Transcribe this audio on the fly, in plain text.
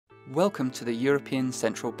Welcome to the European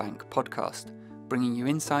Central Bank Podcast, bringing you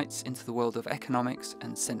insights into the world of economics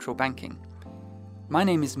and central banking. My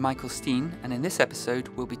name is Michael Steen, and in this episode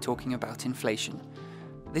we'll be talking about inflation.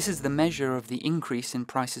 This is the measure of the increase in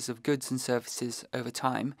prices of goods and services over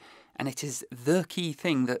time, and it is the key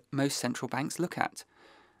thing that most central banks look at.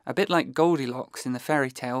 A bit like Goldilocks in the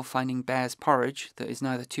fairy tale finding bear's porridge that is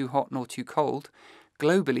neither too hot nor too cold,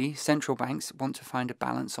 globally central banks want to find a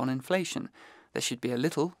balance on inflation. There should be a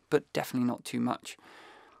little, but definitely not too much.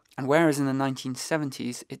 And whereas in the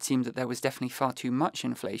 1970s it seemed that there was definitely far too much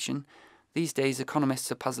inflation, these days economists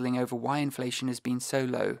are puzzling over why inflation has been so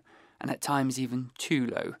low, and at times even too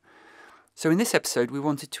low. So in this episode we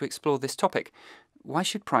wanted to explore this topic. Why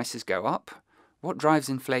should prices go up? What drives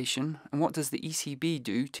inflation? And what does the ECB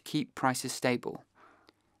do to keep prices stable?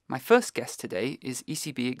 My first guest today is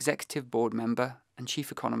ECB Executive Board Member and Chief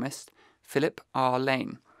Economist, Philip R.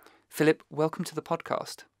 Lane. Philip, welcome to the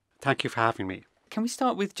podcast. Thank you for having me. Can we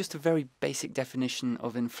start with just a very basic definition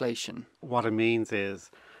of inflation? What it means is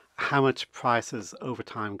how much prices over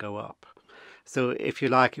time go up. So if you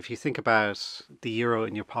think about the euro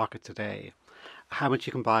in your pocket today, how much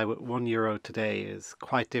you can buy with €1 today is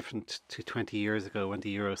quite different to 20 years ago when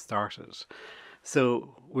the euro started.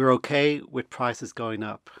 So we're okay with prices going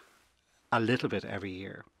up a little bit every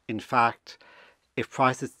year. In fact, if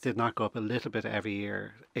prices did not go up a little bit every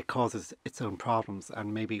year, it causes its own problems,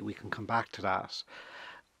 and maybe we can come back to that.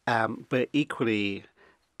 But equally,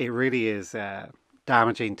 it really is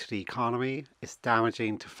damaging to the economy, it's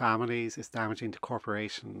damaging to families, it's damaging to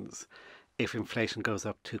corporations if inflation goes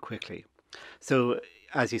up too quickly. So,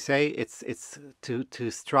 as you say, it's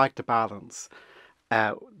to strike the balance.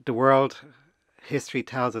 The world history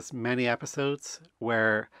tells us many episodes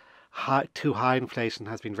where too high inflation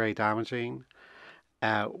has been very damaging.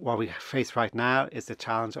 What we face right now is the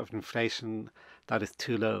challenge of inflation that is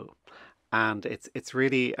too low. And it's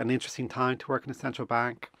really an interesting time to work in a central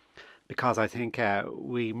bank because I think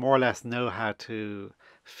we more or less know how to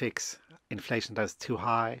fix inflation that is too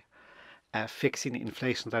high. Fixing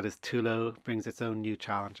inflation that is too low brings its own new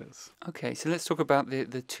challenges. Okay, so let's talk about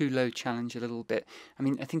the too low challenge a little bit. I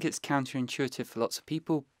mean, I think it's counterintuitive for lots of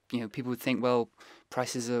people. You know, people would think, well,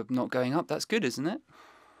 prices are not going up. That's good, isn't it?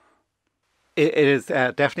 It is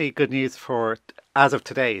definitely good news for as of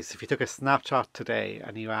today. So if you took a snapshot today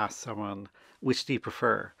and you asked someone, which do you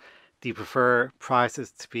prefer? Do you prefer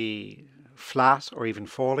prices to be flat or even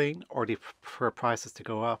falling, or do you prefer prices to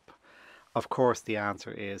go up? Of course, the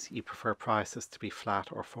answer is you prefer prices to be flat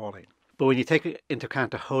or falling. But when you take into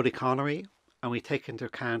account the whole economy and we take into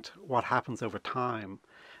account what happens over time,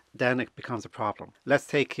 then it becomes a problem. Let's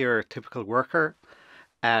take your typical worker.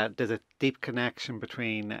 There's a deep connection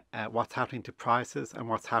between what's happening to prices and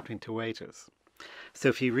what's happening to wages. So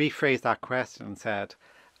if you rephrase that question and said,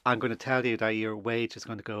 I'm going to tell you that your wage is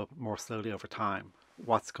going to go up more slowly over time,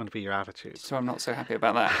 what's going to be your attitude? So I'm not so happy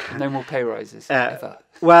about that. No more pay rises ever.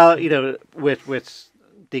 Well, with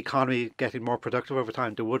the economy getting more productive over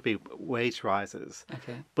time, there would be wage rises.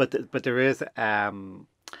 Okay. But there is, I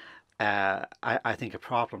think, a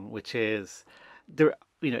problem, which is there.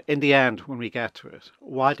 In the end, when we get to it,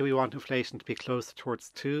 why do we want inflation to be closer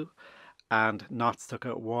towards 2 and not stuck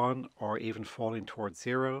at 1 or even falling towards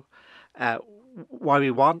 0? Why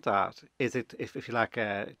we want that is if you like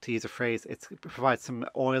to use a phrase, it provides some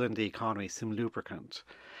oil in the economy, some lubricant.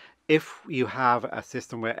 If you have a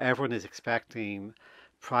system where everyone is expecting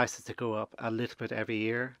prices to go up a little bit every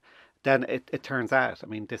year, then it turns out, I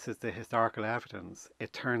mean, this is the historical evidence,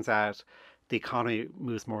 it turns out the economy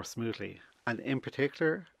moves more smoothly. And in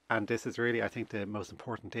particular, and this is really, I think, the most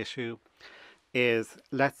important issue, is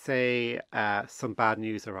let's say some bad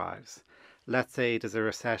news arrives. Let's say there's a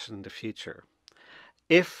recession in the future.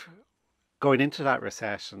 If going into that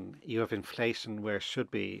recession, you have inflation where it should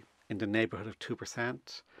be in the neighborhood of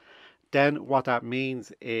 2%, then what that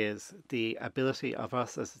means is the ability of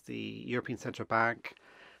us as the European Central Bank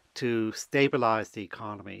to stabilise the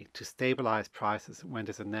economy, to stabilise prices when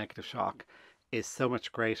there's a negative shock, is so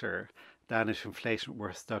much greater than if inflation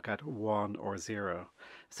were stuck at 1 or 0.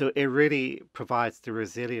 So it really provides the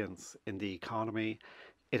resilience in the economy.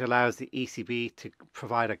 It allows the ECB to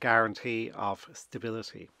provide a guarantee of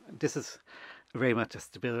stability. This is very much a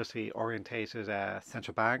stability orientated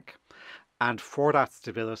central bank. And for that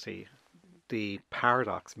stability, the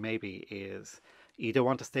paradox maybe is you don't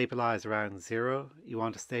want to stabilise around 0, you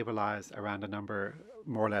want to stabilise around a number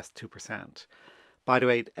more or less 2%. By the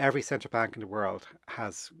way, every central bank in the world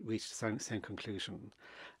has reached the same conclusion.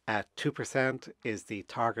 2% is the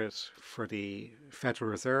target for the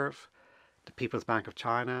Federal Reserve, the People's Bank of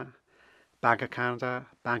China, Bank of Canada,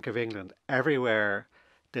 Bank of England. Everywhere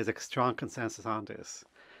there's a strong consensus on this.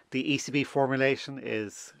 The ECB formulation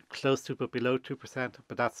is close to but below 2%,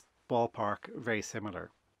 but that's ballpark very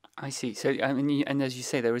similar. I see. So, I mean, and as you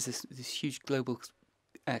say, there is this huge global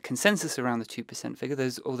consensus around the 2% figure.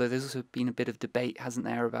 Although there's also been a bit of debate, hasn't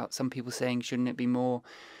there, about some people saying shouldn't it be more,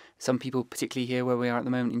 some people, particularly here where we are at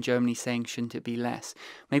the moment in Germany, saying shouldn't it be less.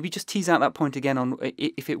 Maybe just tease out that point again on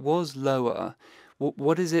if it was lower,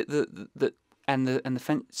 what is it that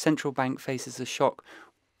the central bank faces a shock?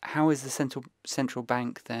 How is the central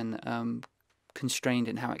bank then constrained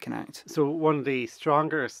in how it can act? So one of the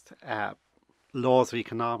strongest laws of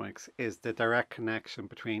economics is the direct connection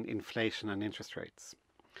between inflation and interest rates.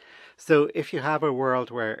 So if you have a world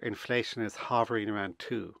where inflation is hovering around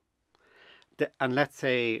 2, and let's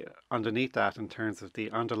say underneath that, in terms of the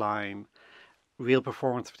underlying real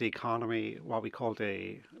performance of the economy, what we call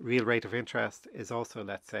the real rate of interest is also,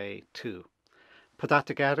 let's say, 2. Put that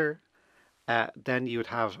together, then you would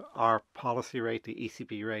have our policy rate, the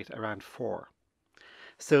ECB rate, around 4.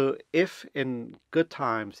 So if in good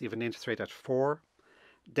times you have an interest rate at 4,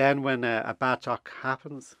 then when a bad shock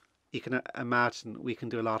happens, you can imagine we can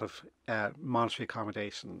do a lot of monetary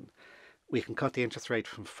accommodation. We can cut the interest rate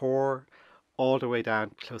from 4 all the way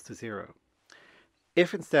down close to 0.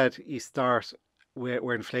 If instead you start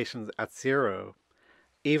where inflation is at 0,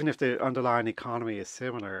 even if the underlying economy is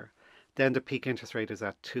similar, then the peak interest rate is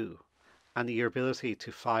at 2. And your ability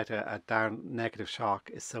to fight a down negative shock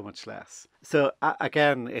is so much less. So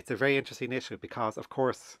again, it's a very interesting issue because, of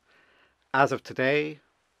course, as of today,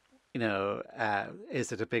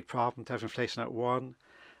 is it a big problem to have inflation at 1?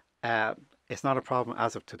 It's not a problem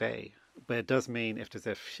as of today, but it does mean if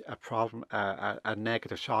there's a problem, a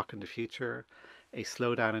negative shock in the future, a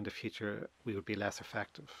slowdown in the future, we would be less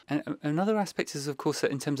effective. And another aspect is, of course,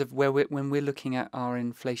 that in terms of when we're looking at our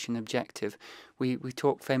inflation objective, we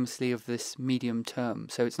talk famously of this medium term.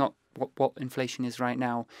 So it's not what inflation is right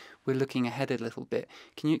now. We're looking ahead a little bit.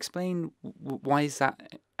 Can you explain why is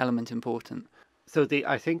that element important? So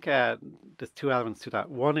I think there's 2 elements to that.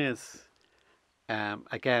 One is,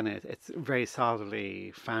 again, it's very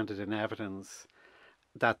solidly founded in evidence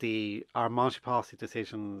that our monetary policy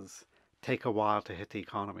decisions take a while to hit the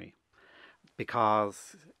economy,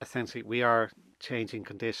 because essentially we are changing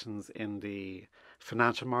conditions in the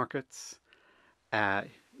financial markets.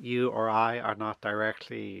 You or I are not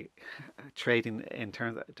directly trading in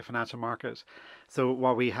terms of the financial market. So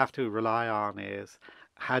what we have to rely on is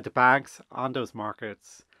how the banks on those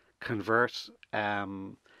markets convert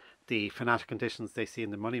the financial conditions they see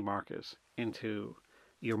in the money market into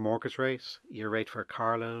your mortgage rate, your rate for a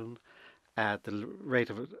car loan, the rate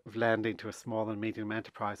of lending to a small and medium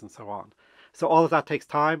enterprise, and so on. So all of that takes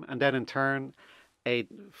time, and then in turn, a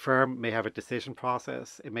firm may have a decision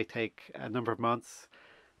process. It may take a number of months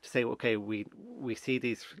to say, okay, we see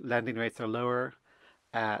these lending rates are lower.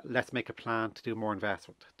 Let's make a plan to do more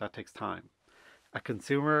investment. That takes time. A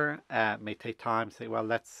consumer may take time to say, well,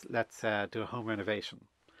 let's do a home renovation.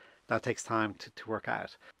 That takes time to work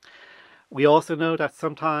out. We also know that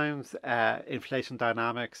sometimes inflation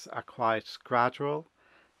dynamics are quite gradual,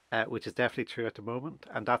 which is definitely true at the moment,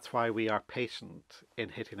 and that's why we are patient in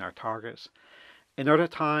hitting our target. In other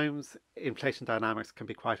times, inflation dynamics can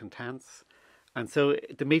be quite intense, and so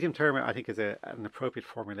the medium term, I think, is an appropriate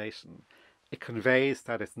formulation. It conveys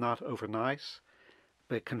that it's not overnight,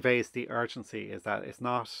 but it conveys the urgency is that it's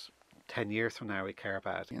not 10 years from now we care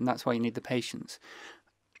about. And that's why you need the patience.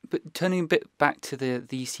 But turning a bit back to the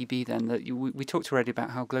ECB then, that we talked already about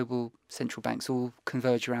how global central banks all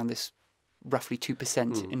converge around this roughly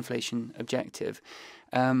 2% inflation objective.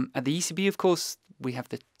 At the ECB, of course, we have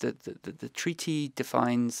the treaty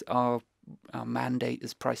defines our mandate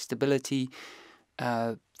as price stability.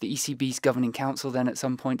 The ECB's governing council then at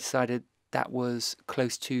some point decided that was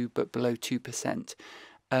close to but below 2%.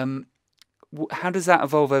 How does that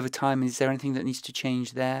evolve over time? Is there anything that needs to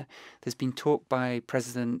change there? There's been talk by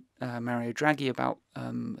President Mario Draghi about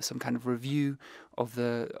some kind of review of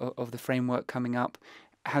the framework coming up.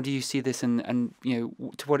 How do you see this, and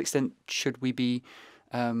to what extent should we be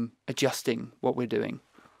adjusting what we're doing?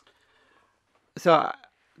 So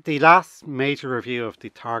the last major review of the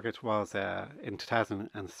target was in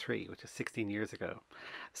 2003, which is 16 years ago.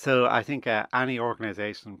 So I think any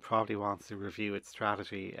organisation probably wants to review its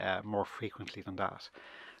strategy more frequently than that.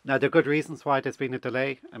 Now, there are good reasons why there's been a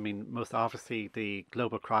delay. I mean, most obviously the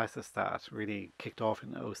global crisis that really kicked off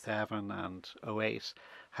in 2007 and 2008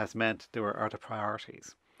 has meant there were other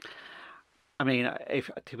priorities. I mean,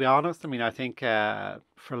 to be honest, I think for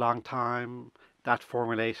a long time, that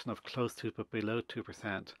formulation of close to but below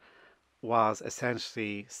 2% was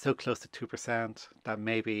essentially so close to 2% that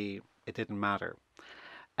maybe it didn't matter.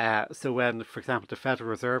 So when, for example, the Federal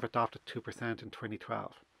Reserve adopted 2% in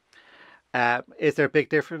 2012, is there a big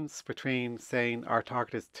difference between saying our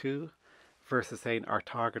target is 2 versus saying our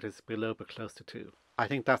target is below but close to 2? I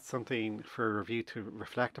think that's something for review to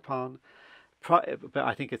reflect upon, but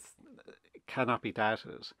I think it cannot be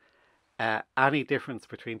doubted. Any difference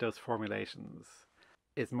between those formulations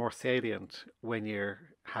is more salient when you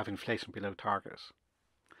have inflation below target,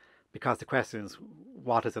 because the question is,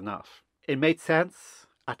 what is enough? It made sense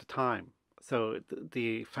at the time. So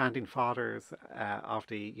the founding fathers of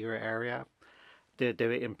the euro area,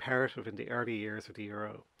 the imperative in the early years of the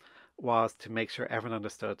euro was to make sure everyone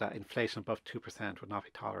understood that inflation above 2% would not be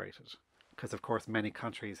tolerated, because of course many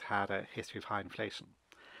countries had a history of high inflation.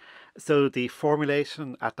 So the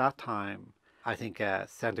formulation at that time, I think,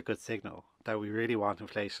 sent a good signal that we really want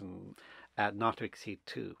inflation not to exceed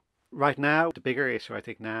 2. Right now, the bigger issue I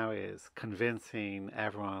think now is convincing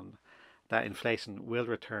everyone that inflation will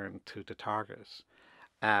return to the target,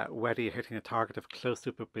 whether you're hitting a target of close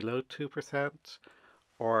to but below 2%,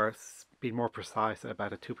 or be more precise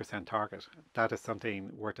about a 2% target. That is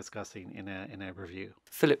something we're discussing in a review.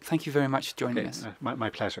 Philip, thank you very much for joining us. My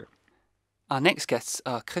pleasure. Our next guests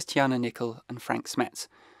are Christiane Nickel and Frank Smets.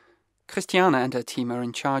 Christiane and her team are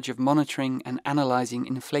in charge of monitoring and analysing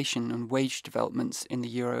inflation and wage developments in the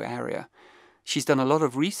euro area. She's done a lot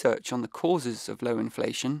of research on the causes of low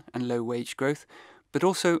inflation and low wage growth, but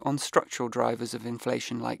also on structural drivers of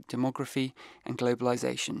inflation like demography and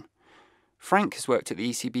globalisation. Frank has worked at the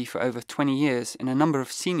ECB for over 20 years in a number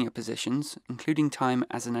of senior positions, including time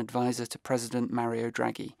as an advisor to President Mario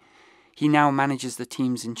Draghi. He now manages the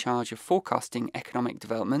teams in charge of forecasting economic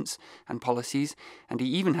developments and policies, and he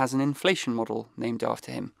even has an inflation model named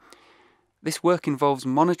after him. This work involves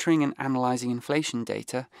monitoring and analysing inflation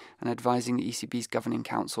data and advising the ECB's Governing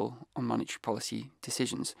Council on monetary policy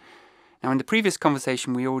decisions. Now, in the previous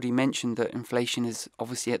conversation, we already mentioned that inflation is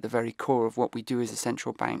obviously at the very core of what we do as a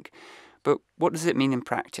central bank. But what does it mean in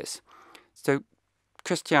practice? So,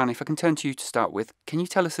 Christiane, if I can turn to you to start with, can you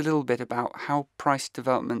tell us a little bit about how price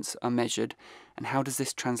developments are measured and how does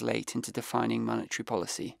this translate into defining monetary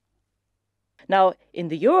policy? Now, in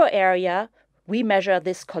the euro area, we measure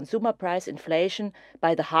this consumer price inflation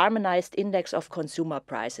by the Harmonized Index of Consumer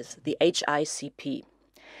Prices, the HICP.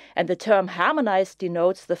 And the term harmonized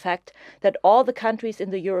denotes the fact that all the countries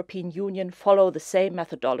in the European Union follow the same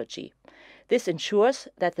methodology. This ensures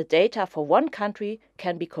that the data for one country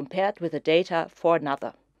can be compared with the data for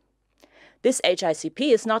another. This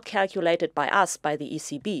HICP is not calculated by us, by the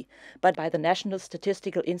ECB, but by the National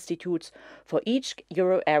Statistical Institutes for each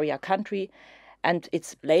euro area country, and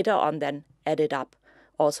it's later on then added up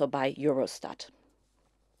also by Eurostat.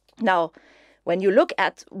 Now, when you look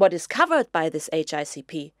at what is covered by this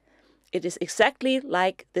HICP, it is exactly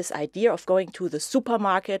like this idea of going to the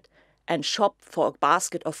supermarket and shop for a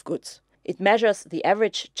basket of goods. It measures the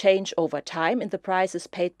average change over time in the prices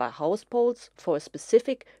paid by households for a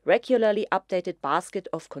specific, regularly updated basket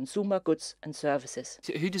of consumer goods and services.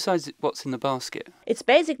 So who decides what's in the basket? It's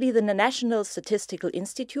basically the National Statistical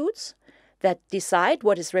Institutes that decide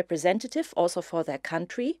what is representative also for their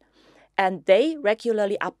country, and they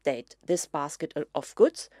regularly update this basket of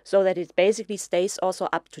goods so that it basically stays also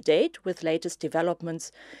up to date with latest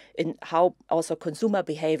developments in how also consumer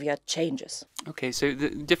behavior changes. Okay, so the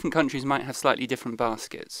different countries might have slightly different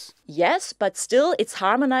baskets. Yes, but still it's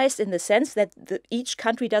harmonized in the sense that each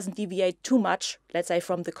country doesn't deviate too much, let's say,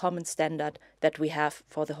 from the common standard that we have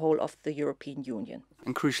for the whole of the European Union.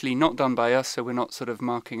 And crucially, not done by us, so we're not sort of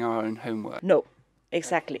marking our own homework. No,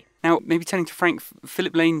 exactly. Now, maybe turning to Frank,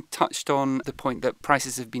 Philip Lane touched on the point that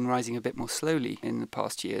prices have been rising a bit more slowly in the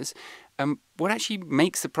past years. What actually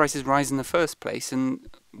makes the prices rise in the first place, and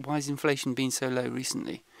why has inflation been so low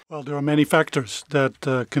recently? Well, there are many factors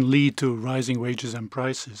that can lead to rising wages and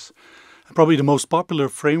prices. Probably the most popular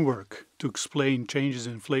framework to explain changes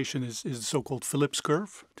in inflation is the so-called Phillips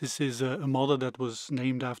curve. This is a model that was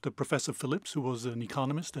named after Professor Phillips, who was an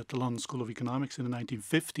economist at the London School of Economics in the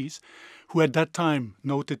 1950s, who at that time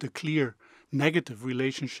noted a clear negative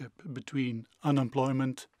relationship between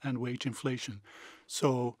unemployment and wage inflation.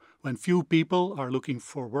 So when few people are looking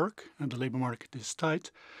for work and the labor market is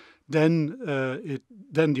tight, then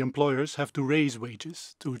the employers have to raise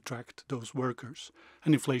wages to attract those workers,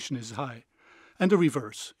 and inflation is high. And the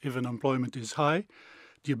reverse, if unemployment is high,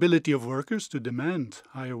 the ability of workers to demand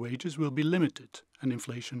higher wages will be limited, and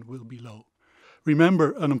inflation will be low.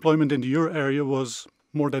 Remember, unemployment in the euro area was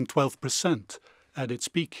more than 12% at its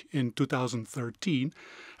peak in 2013,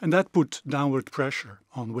 and that put downward pressure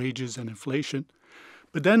on wages and inflation.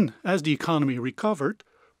 But then, as the economy recovered,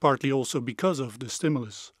 partly also because of the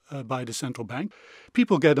stimulus by the central bank.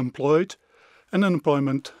 People get employed, and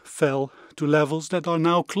unemployment fell to levels that are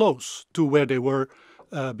now close to where they were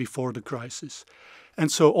before the crisis.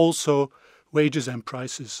 And so also wages and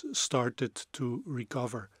prices started to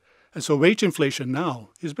recover. And so wage inflation now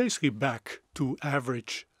is basically back to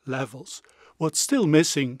average levels. What's still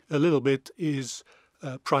missing a little bit is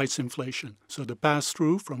price inflation. So the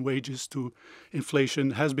pass-through from wages to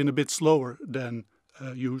inflation has been a bit slower than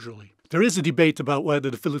usually. There is a debate about whether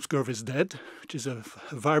the Phillips curve is dead, which is a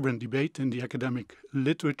vibrant debate in the academic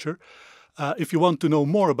literature. If you want to know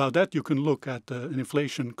more about that, you can look at an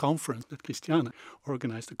inflation conference that Christiane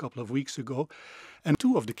organized a couple of weeks ago. And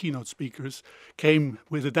two of the keynote speakers came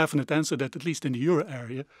with a definite answer that, at least in the euro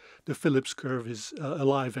area, the Phillips curve is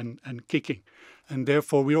alive and kicking. And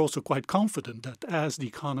therefore, we're also quite confident that as the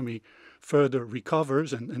economy further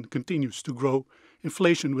recovers and continues to grow,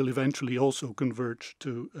 inflation will eventually also converge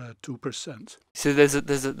to 2%. So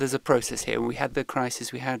there's a process here. We had the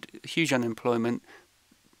crisis, we had huge unemployment.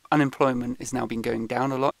 Unemployment is now been going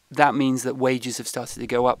down a lot. That means that wages have started to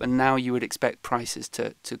go up, and now you would expect prices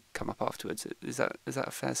to come up afterwards. Is that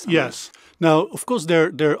a fair summary? Yes. Now, of course,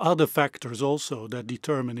 there are other factors also that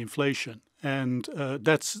determine inflation. And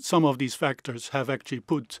that's some of these factors have actually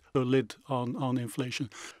put a lid on inflation.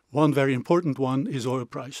 One very important one is oil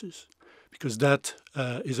prices, because that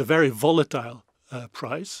is a very volatile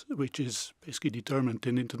price, which is basically determined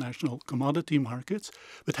in international commodity markets,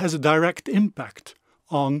 but has a direct impact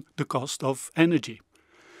on the cost of energy.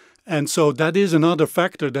 And so that is another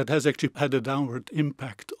factor that has actually had a downward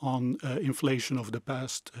impact on inflation over the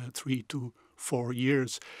past 3 to 4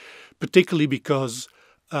 years, particularly because,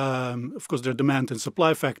 of course, there are demand and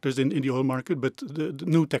supply factors in the oil market, but the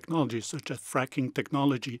new technologies such as fracking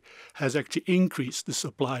technology has actually increased the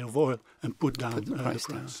supply of oil and put down the price.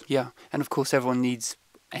 Down. Yeah, and of course everyone needs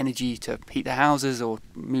energy to heat their houses or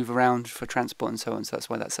move around for transport and so on. So that's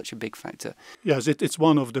why that's such a big factor. Yes, it's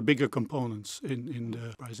one of the bigger components in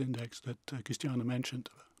the price index that Christiane mentioned.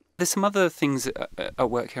 There's some other things at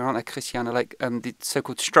work here, aren't there, Christiane, like the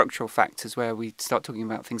so-called structural factors where we start talking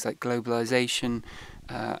about things like globalisation,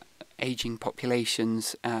 ageing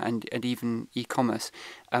populations, and even e-commerce.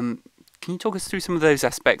 Can you talk us through some of those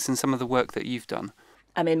aspects and some of the work that you've done?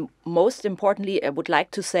 I mean, most importantly, I would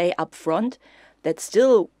like to say up front that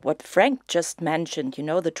still what Frank just mentioned,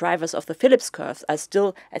 the drivers of the Phillips curve are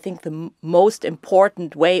still, I think, the most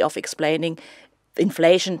important way of explaining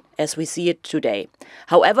inflation as we see it today.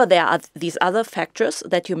 However, there are these other factors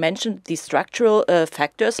that you mentioned, these structural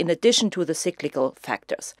factors, in addition to the cyclical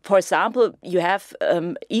factors. For example, you have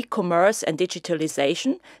e-commerce and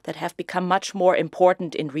digitalization that have become much more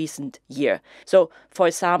important in recent years. So, for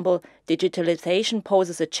example, digitalization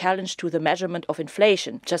poses a challenge to the measurement of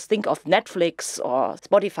inflation. Just think of Netflix or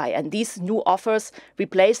Spotify, and these new offers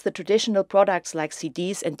replace the traditional products like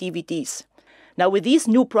CDs and DVDs. Now, with these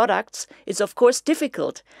new products, it's of course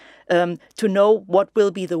difficult to know what will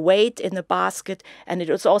be the weight in the basket, and it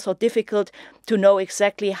is also difficult to know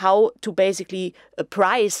exactly how to basically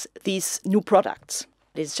price these new products.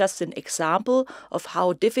 It's just an example of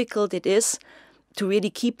how difficult it is to really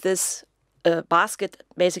keep this basket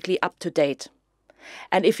basically up to date.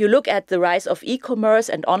 And if you look at the rise of e-commerce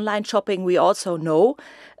and online shopping, we also know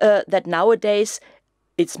that nowadays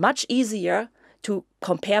it's much easier to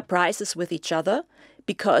compare prices with each other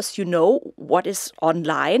because you know what is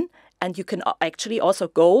online, and you can actually also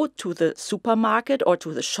go to the supermarket or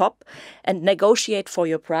to the shop and negotiate for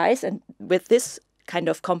your price. And with this kind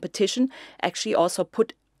of competition, actually also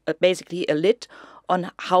put basically a lid on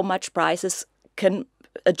how much prices can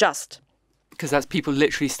adjust. Because that's people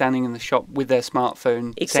literally standing in the shop with their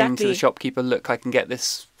smartphone, saying to the shopkeeper, look, I can get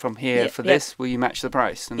this from here for this. Will you match the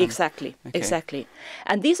price? And exactly.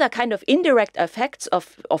 And these are kind of indirect effects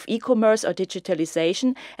of e-commerce or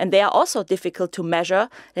digitalization. And they are also difficult to measure,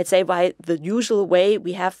 let's say, by the usual way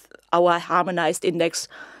we have our harmonized index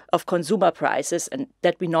of consumer prices and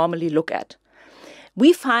that we normally look at.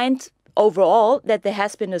 We find overall that there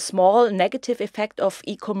has been a small negative effect of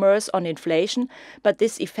e-commerce on inflation, but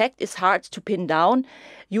this effect is hard to pin down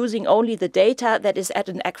using only the data that is at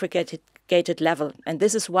an aggregated level. And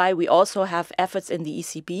this is why we also have efforts in the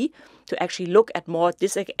ECB to actually look at more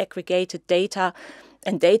disaggregated data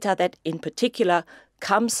and data that in particular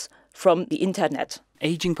comes from the internet.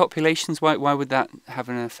 Aging populations, why would that have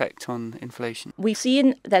an effect on inflation? We've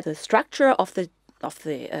seen that the structure of the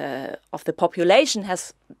population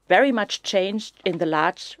has very much changed in the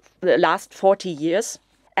last 40 years,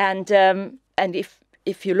 and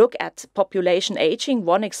if you look at population aging,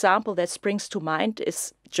 one example that springs to mind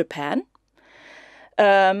is Japan,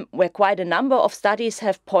 where quite a number of studies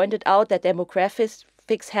have pointed out that demographics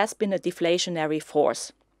demographics has been a deflationary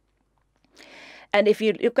force. And if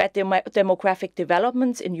you look at the demographic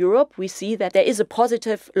developments in Europe, we see that there is a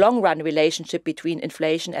positive long-run relationship between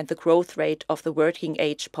inflation and the growth rate of the working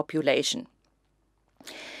age population.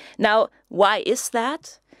 Now, why is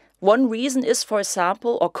that? One reason is, for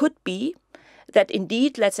example, or could be, that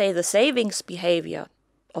indeed, let's say, the savings behavior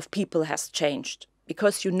of people has changed.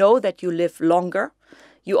 Because you know that you live longer,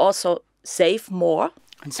 you also save more.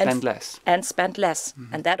 And spend less. And spend less.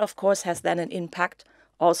 Mm-hmm. And that, of course, has then an impact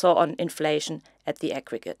also on inflation at the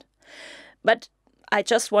aggregate. But I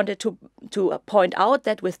just wanted to point out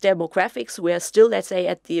that with demographics, we are still, let's say,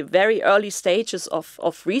 at the very early stages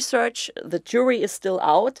of research. The jury is still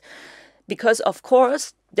out because, of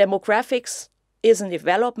course, demographics is a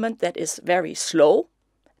development that is very slow,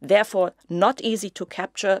 therefore not easy to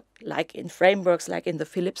capture, like in frameworks like in the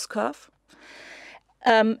Phillips curve.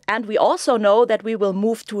 And we also know that we will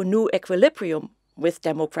move to a new equilibrium with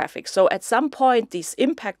demographics. So at some point, this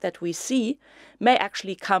impact that we see may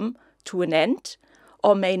actually come to an end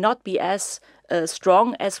or may not be as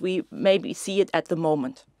strong as we maybe see it at the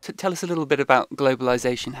moment. So tell us a little bit about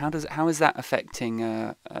globalisation. How is that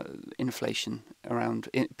affecting inflation around,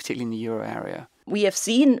 particularly in the euro area? We have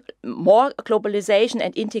seen more globalization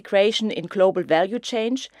and integration in global value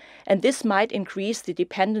chain, and this might increase the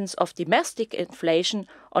dependence of domestic inflation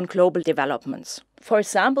on global developments. For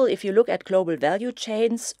example, if you look at global value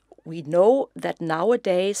chains, we know that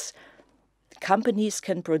nowadays companies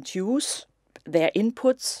can produce their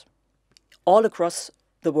inputs all across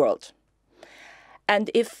the world.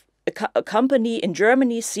 And if a company in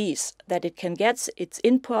Germany sees that it can get its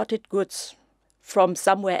imported goods from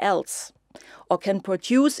somewhere else, or can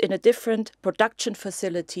produce in a different production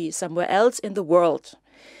facility somewhere else in the world,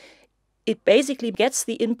 it basically gets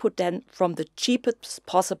the input then from the cheapest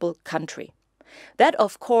possible country. That,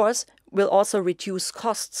 of course, will also reduce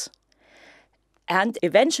costs and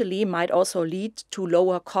eventually might also lead to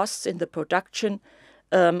lower costs in the production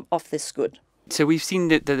of this good. So we've seen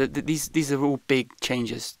that these are all big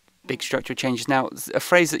changes, big structural changes. Now, a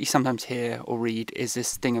phrase that you sometimes hear or read is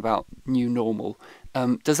this thing about new normal.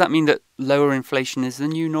 Does that mean that lower inflation is the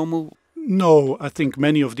new normal? No, I think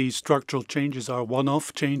many of these structural changes are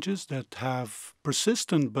one-off changes that have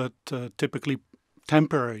persistent but typically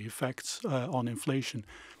temporary effects on inflation.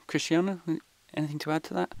 Christiane, anything to add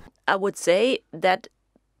to that? I would say that,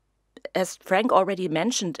 as Frank already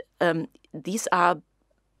mentioned, these are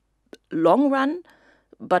long-run,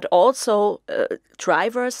 but also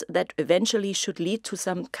drivers that eventually should lead to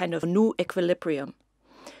some kind of new equilibrium.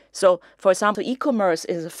 So, for example, e-commerce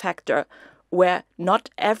is a factor where not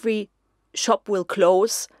every shop will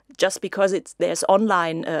close just because there's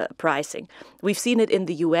online pricing. We've seen it in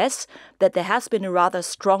the US that there has been a rather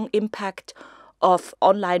strong impact of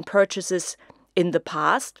online purchases in the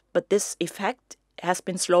past, but this effect has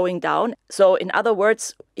been slowing down. So, in other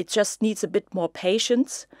words, it just needs a bit more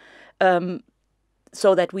patience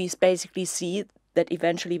so that we basically see that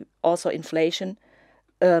eventually also inflation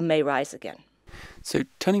may rise again. So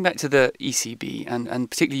turning back to the ECB and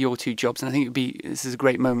particularly your two jobs, and I think this is a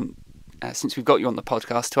great moment since we've got you on the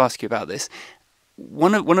podcast to ask you about this.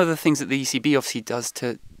 One of the things that the ECB obviously does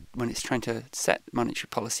when it's trying to set monetary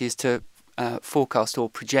policy is to forecast or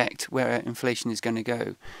project where inflation is going to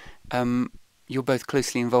go. You're both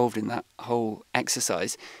closely involved in that whole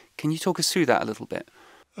exercise. Can you talk us through that a little bit?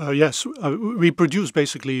 Yes, we produce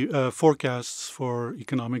basically forecasts for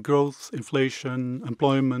economic growth, inflation,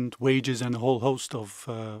 employment, wages, and a whole host of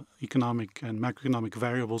economic and macroeconomic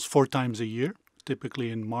variables 4 times a year, typically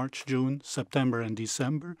in March, June, September, and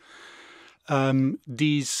December.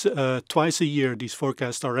 These twice a year, these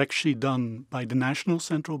forecasts are actually done by the national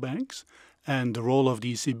central banks, and the role of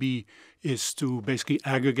the ECB is to basically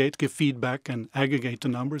give feedback and aggregate the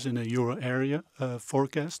numbers in a euro area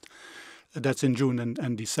forecast. That's in June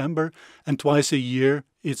and December. And twice a year,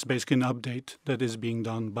 it's basically an update that is being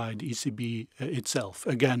done by the ECB itself,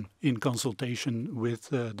 again, in consultation with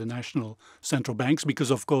the national central banks,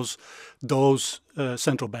 because, of course, those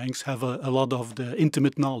central banks have a lot of the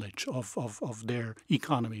intimate knowledge of their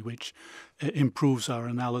economy, which improves our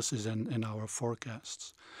analysis and our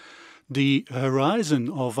forecasts. The horizon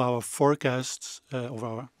of our forecasts, of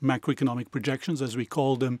our macroeconomic projections, as we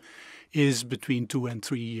call them, is between 2 and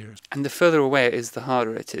 3 years. And the further away it is, the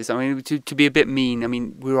harder it is. I mean, to be a bit mean, I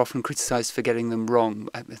mean, we're often criticised for getting them wrong.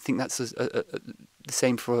 I think that's the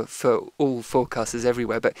same for all forecasters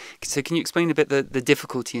everywhere. But so can you explain a bit the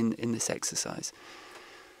difficulty in this exercise?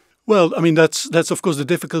 Well, I mean, that's of course the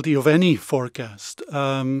difficulty of any forecast.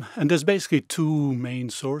 And there's basically two main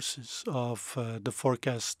sources of the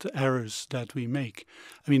forecast errors that we make.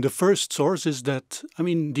 I mean, the first source is that, I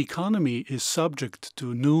mean, the economy is subject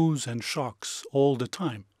to news and shocks all the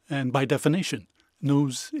time. And by definition,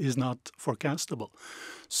 news is not forecastable.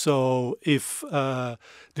 So if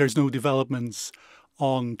there's no developments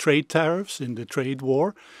on trade tariffs in the trade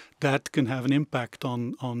war, that can have an impact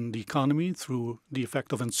on the economy through the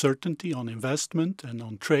effect of uncertainty on investment and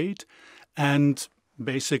on trade, and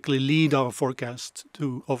basically lead our forecast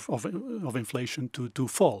of inflation to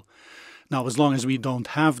fall. Now, as long as we don't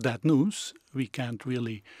have that news, we can't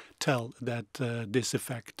really tell that this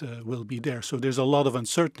effect will be there. So there's a lot of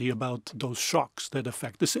uncertainty about those shocks that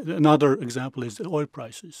affect this. Another example is the oil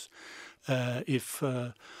prices. If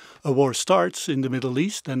a war starts in the Middle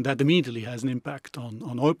East, then that immediately has an impact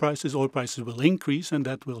on oil prices. Oil prices will increase, and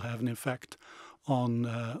that will have an effect on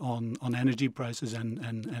energy prices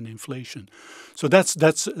and inflation. So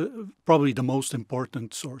that's probably the most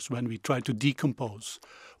important source when we try to decompose.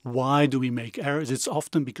 Why do we make errors? It's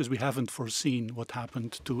often because we haven't foreseen what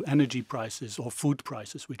happened to energy prices or food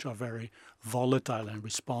prices, which are very volatile and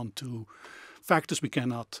respond to factors we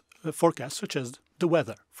cannot forecast, such as the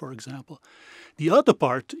weather, for example. The other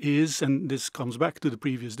part is, and this comes back to the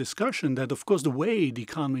previous discussion, that of course the way the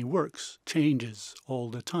economy works changes all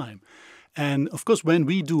the time. And of course, when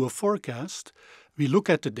we do a forecast, we look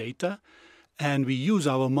at the data and we use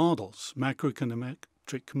our models,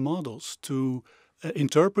 macroeconometric models, to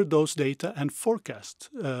interpret those data and forecast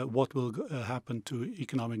what will happen to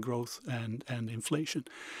economic growth and inflation.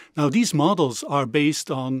 Now, these models are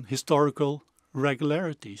based on historical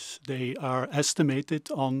regularities. They are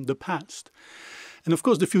estimated on the past. And of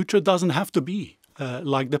course, the future doesn't have to be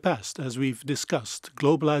like the past, as we've discussed.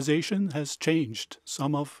 Globalization has changed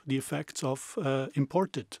some of the effects of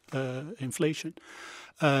imported inflation.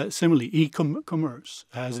 Similarly, e-commerce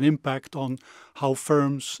has an impact on how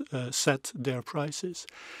firms set their prices.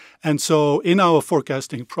 And so in our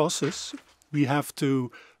forecasting process, we have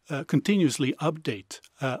to continuously update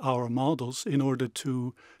our models in order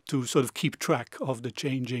to sort of keep track of the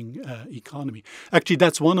changing economy. Actually,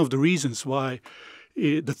 that's one of the reasons why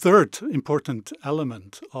the third important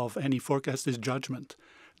element of any forecast is judgment.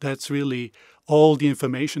 That's really all the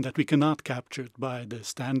information that we cannot capture by the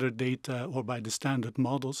standard data or by the standard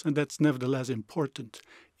models, and that's nevertheless important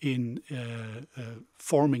in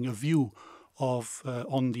forming a view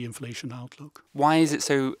on the inflation outlook. Why is it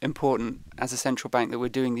so important as a central bank that we're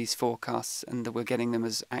doing these forecasts and that we're getting them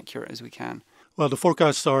as accurate as we can? Well, the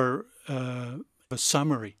forecasts are a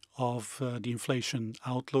summary of the inflation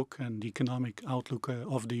outlook and the economic outlook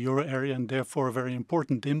of the euro area, and therefore a very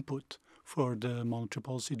important input for the monetary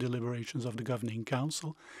policy deliberations of the Governing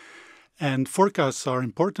Council. And forecasts are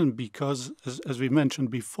important because, as we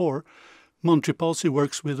mentioned before, monetary policy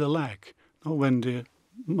works with a lag. When the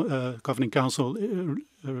Governing Council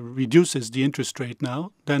reduces the interest rate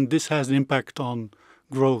now, then this has an impact on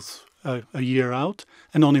growth a year out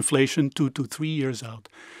and on inflation 2 to 3 years out.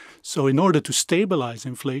 So in order to stabilize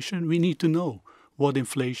inflation, we need to know what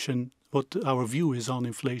our view is on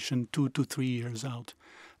inflation 2 to 3 years out.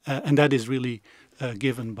 And that is really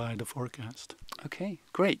given by the forecast. Okay,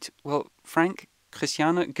 great. Well, Frank,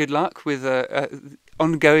 Christiane, good luck with the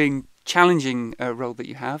ongoing challenging role that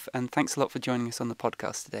you have. And thanks a lot for joining us on the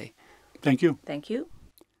podcast today. Thank you. Thank you.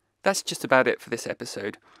 That's just about it for this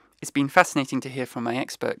episode. It's been fascinating to hear from my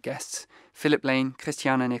expert guests, Philip Lane,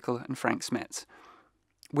 Christiane Nickel and Frank Smets.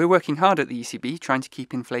 We're working hard at the ECB trying to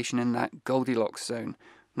keep inflation in that Goldilocks zone.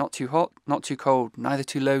 Not too hot, not too cold, neither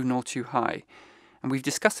too low nor too high. And we've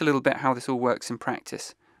discussed a little bit how this all works in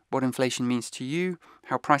practice, what inflation means to you,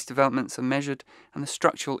 how price developments are measured, and the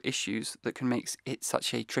structural issues that can make it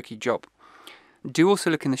such a tricky job. Do also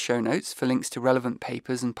look in the show notes for links to relevant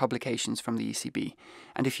papers and publications from the ECB.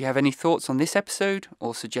 And if you have any thoughts on this episode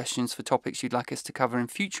or suggestions for topics you'd like us to cover in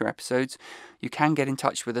future episodes, you can get in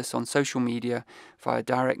touch with us on social media via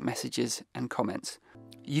direct messages and comments.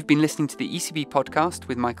 You've been listening to the ECB Podcast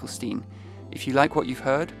with Michael Steen. If you like what you've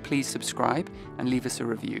heard, please subscribe and leave us a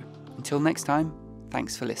review. Until next time,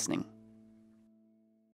 thanks for listening.